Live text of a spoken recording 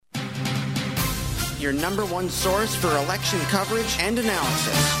your number one source for election coverage and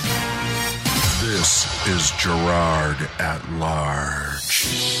analysis. This is Gerard at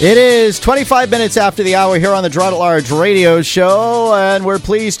Large. It is 25 minutes after the hour here on the Gerard at Large radio show, and we're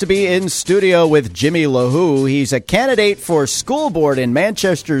pleased to be in studio with Jimmy Lehoux. He's a candidate for school board in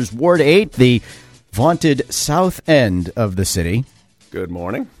Manchester's Ward 8, the vaunted south end of the city. Good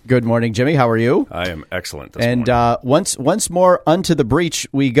morning. Good morning, Jimmy. How are you? I am excellent this morning. And once more unto the breach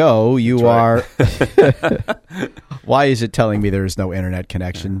we go. You are. Why is it telling me there is no internet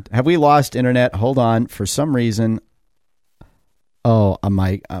connection? Have we lost internet? Hold on. For some reason. Oh,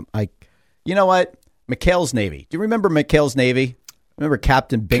 you know what? McHale's Navy. Do you remember McHale's Navy? Remember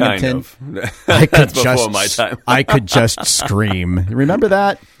Captain Binghamton? Kind of. That's before my time. I could just scream. Remember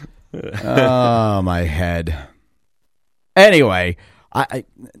that? Oh, my head. Anyway.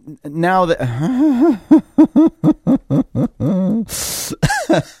 Now that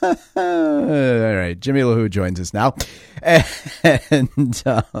all right, Jimmy Lehoux joins us now, and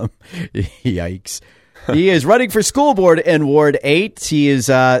yikes, he is running for school board in Ward 8. He is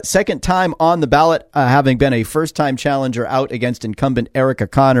second time on the ballot, having been a first-time challenger out against incumbent Erica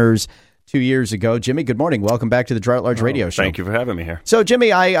Connors 2 years ago. Jimmy, good morning. Welcome back to the Gerard at Large radio show. Thank you for having me here. So,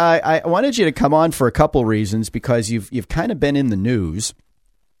 Jimmy, I wanted you to come on for a couple reasons because you've kind of been in the news.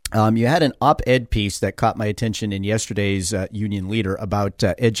 You had an op-ed piece that caught my attention in yesterday's Union Leader about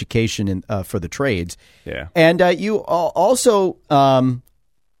education for the trades. Yeah. And you also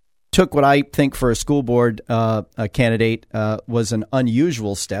took what I think for a school board candidate was an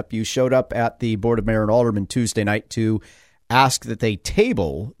unusual step. You showed up at the Board of Mayor and Aldermen Tuesday night to ask that they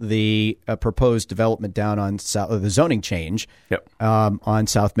table the proposed development down on the zoning change on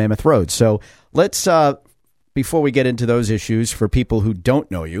South Mammoth Road. So let's, before we get into those issues, for people who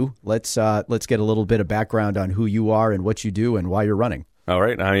don't know you, let's get a little bit of background on who you are and what you do and why you're running. All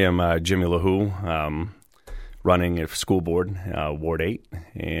right. I am Jimmy Lehoux, running a school board, Ward 8,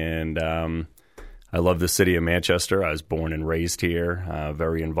 and I love the city of Manchester. I was born and raised here,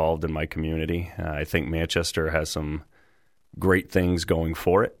 very involved in my community. I think Manchester has some great things going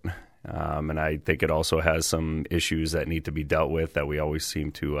for it, and I think it also has some issues that need to be dealt with that we always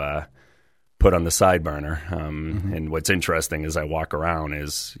seem to put on the side burner. And what's interesting as I walk around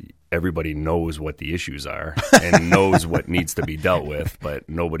is everybody knows what the issues are and knows what needs to be dealt with, but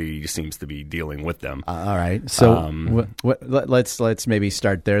nobody seems to be dealing with them. All right. So let's maybe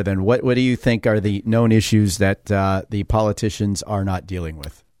start there then. What do you think are the known issues that the politicians are not dealing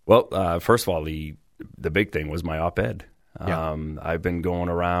with? Well, first of all, the big thing was my op-ed. Yeah. I've been going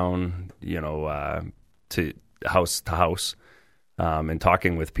around, to house, and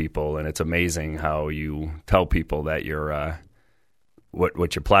talking with people, and it's amazing how you tell people that you're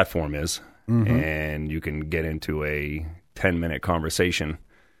what your platform is, and you can get into a 10-minute conversation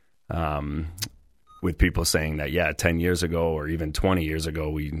with people saying that 10 years ago or even 20 years ago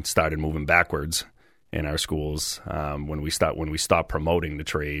we started moving backwards in our schools when we stopped promoting the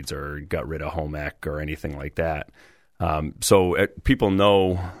trades or got rid of home ec or anything like that. So people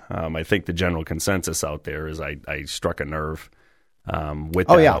know. I think the general consensus out there is I struck a nerve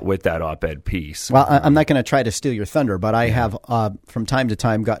with that op-ed piece. Well, I'm not going to try to steal your thunder, but I have from time to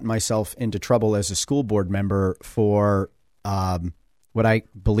time gotten myself into trouble as a school board member for what I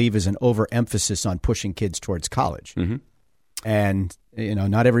believe is an overemphasis on pushing kids towards college. And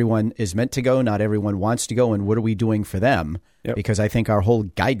not everyone is meant to go, not everyone wants to go, and what are we doing for them? Yep. Because I think our whole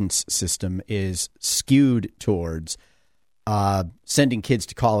guidance system is skewed towards sending kids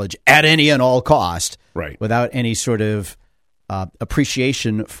to college at any and all cost, right, without any sort of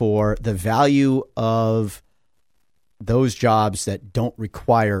appreciation for the value of those jobs that don't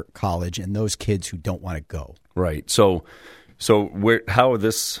require college and those kids who don't want to go. Right. So how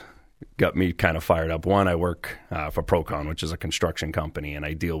this got me kind of fired up. One, I work for Procon, which is a construction company, and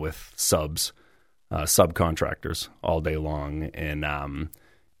I deal with subcontractors all day long. And, and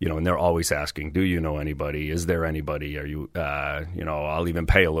they're always asking, do you know anybody? Is there anybody? Are you, I'll even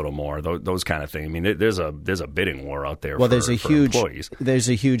pay a little more, those kind of things. I mean, there's a bidding war out there for employees. There's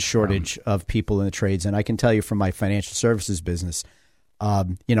a huge shortage of people in the trades. And I can tell you from my financial services business,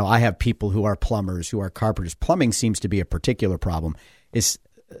 I have people who are plumbers, who are carpenters. Plumbing seems to be a particular problem.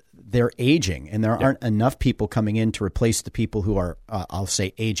 They're aging, and there aren't enough people coming in to replace the people who are, I'll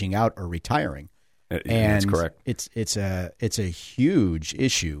say, aging out or retiring. That's correct. It's a huge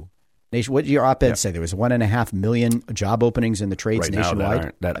issue. What did your op-ed say? There was 1.5 million job openings in the trades nationwide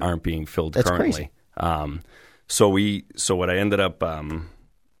now that aren't being filled That's currently. Crazy. So what I ended up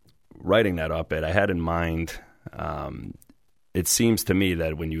writing that op-ed, I had in mind. It seems to me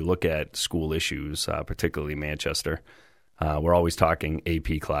that when you look at school issues, particularly Manchester, we're always talking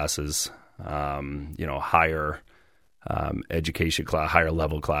AP classes, higher education class, higher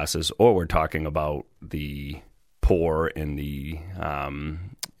level classes, or we're talking about the poor in the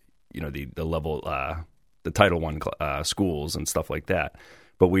the level the Title I schools and stuff like that.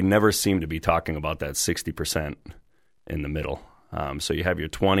 But we never seem to be talking about that 60% in the middle. So you have your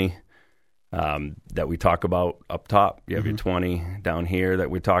 20 that we talk about up top. You have your 20 down here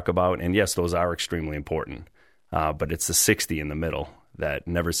that we talk about. And yes, those are extremely important. But it's the 60 in the middle that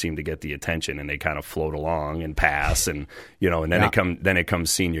never seem to get the attention, and they kind of float along and pass, and and then it comes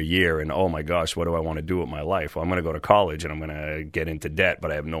senior year, and oh my gosh, what do I want to do with my life? Well, I'm going to go to college and I'm going to get into debt,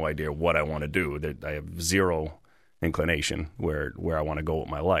 but I have no idea what I want to do. I have zero inclination where I want to go with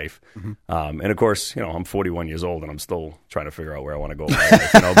my life. And of course, I'm 41 years old and I'm still trying to figure out where I want to go with my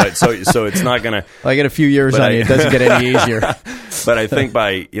life. But so it's not going to. I get a few years on you. It doesn't get any easier. But I think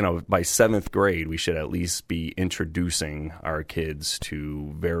by seventh grade, we should at least be introducing our kids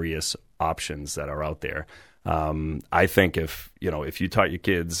to various options that are out there. I think if you taught your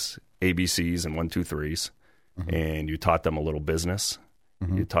kids ABCs and 1, 2, 3s, and you taught them a little business.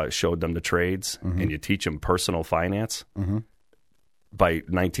 You showed them the trades, and you teach them personal finance. By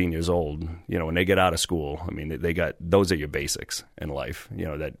 19 years old, when they get out of school, I mean, those are your basics in life,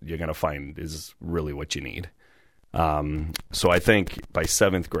 that you're going to find is really what you need. So I think by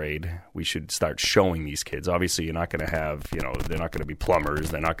seventh grade, we should start showing these kids. Obviously, you're not going to have, they're not going to be plumbers.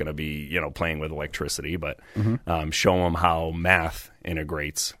 They're not going to be, playing with electricity, but show them how math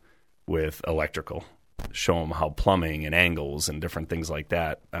integrates with electrical. Show them how plumbing and angles and different things like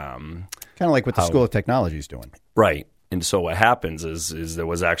that. Kind of like what the School of Technology is doing. Right. And so what happens is there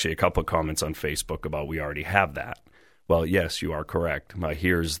was actually a couple of comments on Facebook about we already have that. Well, yes, you are correct.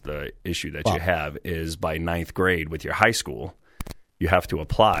 Here's the issue that you have is by ninth grade with your high school, you have to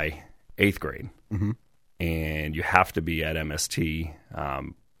apply eighth grade. And you have to be at MST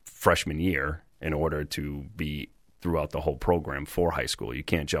freshman year in order to be throughout the whole program for high school. You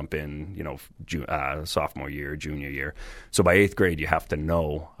can't jump in, sophomore year, junior year. So by eighth grade, you have to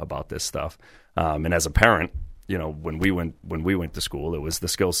know about this stuff. And as a parent, when we went to school, it was the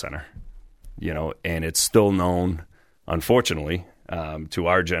Skills Center, and it's still known, unfortunately, to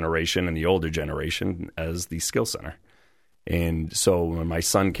our generation and the older generation as the Skills Center. And so when my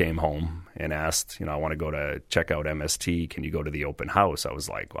son came home and asked, I want to go to check out MST, can you go to the open house? I was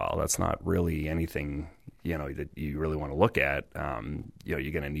like, well, that's not really anything that you really want to look at.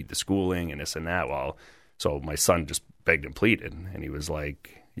 You're going to need the schooling and this and that. Well, so my son just begged and pleaded, and he was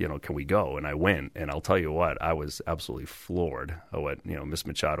like, can we go? And I went, and I'll tell you what, I was absolutely floored at what, Miss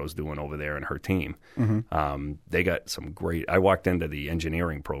Machado's doing over there and her team. They got some great, I walked into the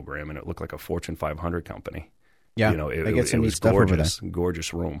engineering program, and it looked like a Fortune 500 company. Yeah, it was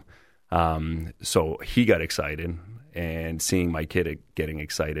gorgeous room. So he got excited, and seeing my kid getting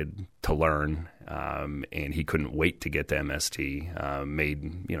excited to learn, and he couldn't wait to get to MST,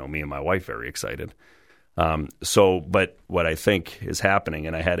 made me and my wife very excited. But what I think is happening,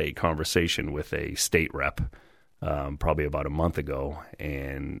 and I had a conversation with a state rep probably about a month ago,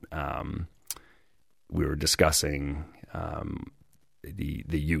 and we were discussing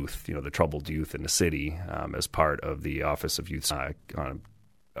the youth, the troubled youth in the city, as part of the Office of Youth.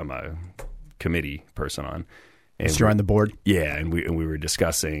 I'm a committee person on. And you're on the board? Yeah, and we were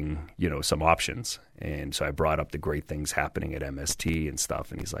discussing, some options. And so I brought up the great things happening at MST and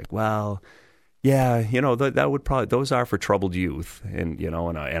stuff. And he's like, well, yeah, that would probably, those are for troubled youth. And,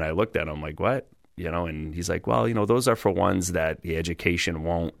 and I looked at him like, what? And he's like, well, those are for ones that the education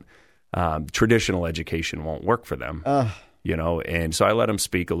won't, traditional education won't work for them. And so I let him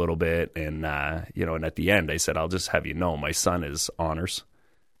speak a little bit. And, and at the end I said, I'll just have my son is honors.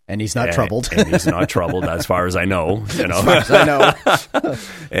 And he's not troubled. And he's not troubled as far as I know. As far as I know.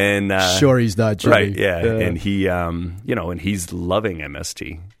 And sure he's not, Jimmy. Right, yeah. And he, and he's loving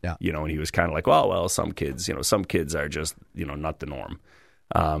MST. Yeah. And he was kind of like, well, some kids are just, not the norm.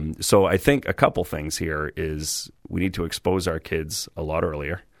 So I think a couple things here is we need to expose our kids a lot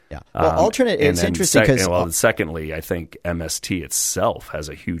earlier. Yeah. Well, alternate, it's interesting because... secondly, I think MST itself has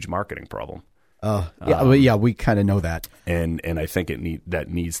a huge marketing problem. We kind of know that, and I think that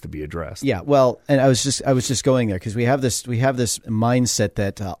needs to be addressed. Yeah, well, and I was just going there because we have this mindset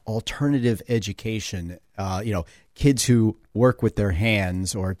that alternative education, kids who work with their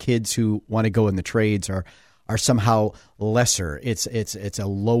hands or kids who want to go in the trades are somehow lesser. It's a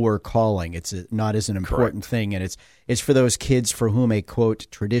lower calling. It's not as an important thing, and it's for those kids for whom a quote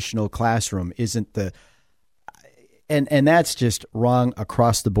traditional classroom isn't the. And that's just wrong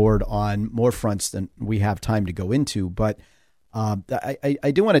across the board on more fronts than we have time to go into. But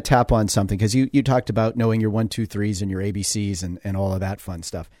I do want to tap on something because you talked about knowing your 1, 2, 3s and your ABCs and all of that fun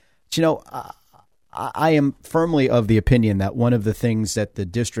stuff. I am firmly of the opinion that one of the things that the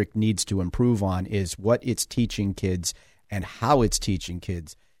district needs to improve on is what it's teaching kids and how it's teaching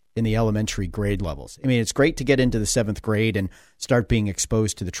kids in the elementary grade levels. I mean, it's great to get into the 7th grade and start being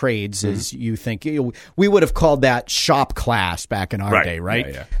exposed to the trades, as you think. We would have called that shop class back in our day,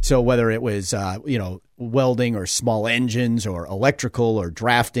 right? Yeah. So whether it was, welding or small engines or electrical or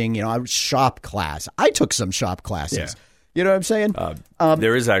drafting, shop class. I took some shop classes. Yeah. You know what I'm saying?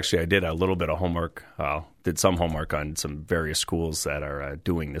 There is actually, I did a little bit of homework, did some homework on some various schools that are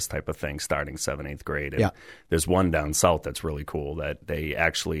doing this type of thing starting 7th, 8th grade. And there's one down south that's really cool that they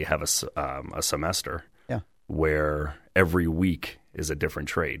actually have a semester where every week is a different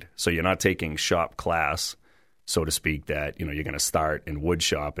trade. So you're not taking shop class, so to speak, that, you're going to start in wood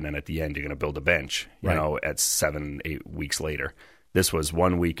shop and then at the end you're going to build a bench, at 7, 8 weeks later. This was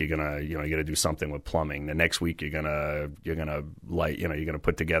 1 week you're gonna do something with plumbing. The next week you're gonna light, you're gonna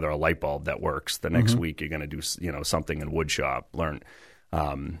put together a light bulb that works. The next week you're gonna do something in wood shop. Learn,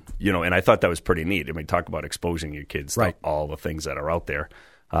 and I thought that was pretty neat. I mean, talk about exposing your kids to all the things that are out there.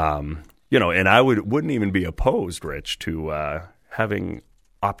 And I wouldn't even be opposed, Rich, to having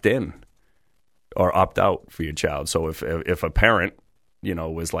opt in or opt out for your child. So if a parent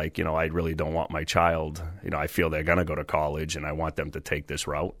was like, I really don't want my child, I feel they're going to go to college and I want them to take this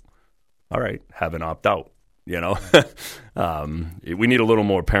route. All right, have an opt-out, we need a little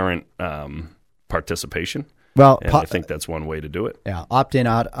more parent participation. Well, and I think that's one way to do it. Yeah, opt-in,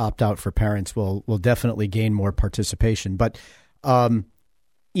 opt-out for parents will definitely gain more participation. But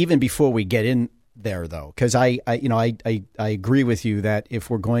even before we get in there, though, because I agree with you that if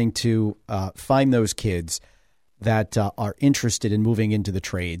we're going to find those kids that are interested in moving into the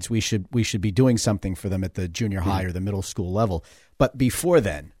trades, we should be doing something for them at the junior high or the middle school level. But before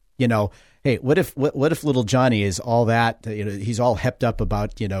then, hey, what if little Johnny is all that, he's all hepped up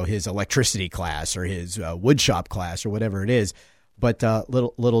about, his electricity class or his wood shop class or whatever it is. But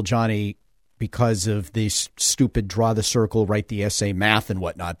little Johnny, because of this stupid draw the circle, write the essay math and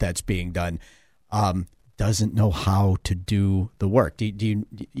whatnot that's being done, doesn't know how to do the work. You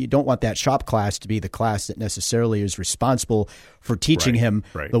don't want that shop class to be the class that necessarily is responsible for teaching him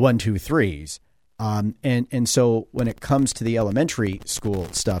the 1, 2, 3s. And so when it comes to the elementary school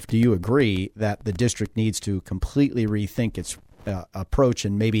stuff, do you agree that the district needs to completely rethink its approach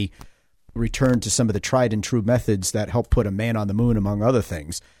and maybe return to some of the tried and true methods that help put a man on the moon, among other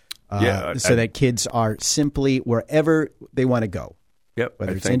things, so that kids are simply wherever they want to go? Yep,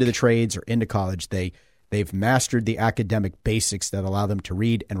 whether it's into the trades or into college, they've mastered the academic basics that allow them to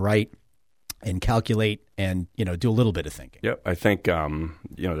read and write and calculate and, do a little bit of thinking. Yep. I think,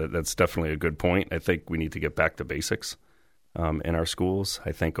 that's definitely a good point. I think we need to get back to basics in our schools.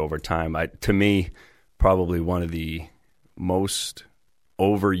 I think over time, to me, probably one of the most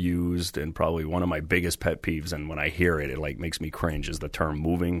overused and probably one of my biggest pet peeves, and when I hear it, it makes me cringe, is the term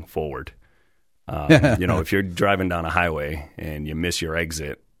moving forward. If you're driving down a highway and you miss your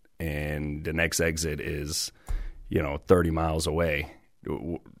exit and the next exit is, 30 miles away,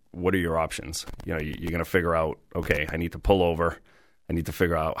 what are your options? You're going to figure out, okay, I need to pull over. I need to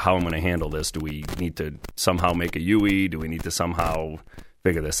figure out how I'm going to handle this. Do we need to somehow make a UE? Do we need to somehow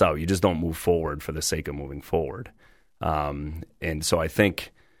figure this out? You just don't move forward for the sake of moving forward. And so I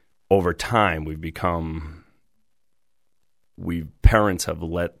think over time parents have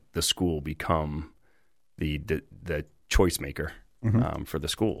let the school become the choice maker for the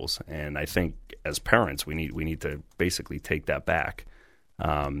schools, and I think as parents we need to basically take that back.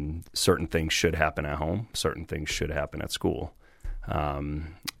 Certain things should happen at home. Certain things should happen at school.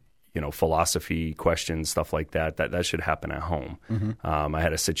 Philosophy questions, stuff like that should happen at home. I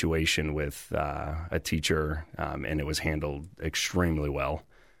had a situation with a teacher, and it was handled extremely well.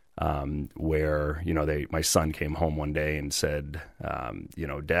 Where my son came home one day and said,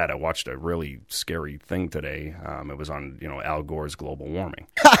 Dad, I watched a really scary thing today. It was on Al Gore's global warming.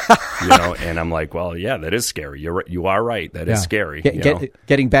 And I'm like, well, yeah, that is scary. You are right. That is scary.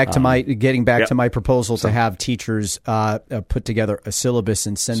 Getting back to my proposal to have teachers put together a syllabus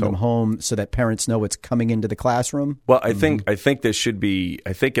and send them home so that parents know what's coming into the classroom. Well, I think there should be.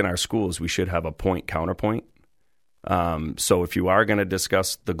 I think in our schools we should have a point counterpoint. So if you are going to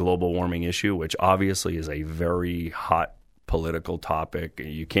discuss the global warming issue, which obviously is a very hot political topic,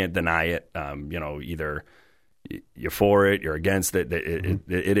 you can't deny it. Either you're for it, you're against it.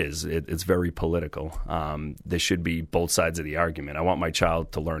 It's very political. There should be both sides of the argument. I want my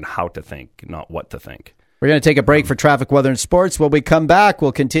child to learn how to think, not what to think. We're going to take a break for traffic, weather, and sports. When we come back,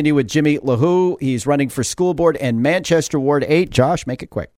 we'll continue with Jimmy Lehoux. He's running for school board and Manchester Ward 8. Josh, make it quick.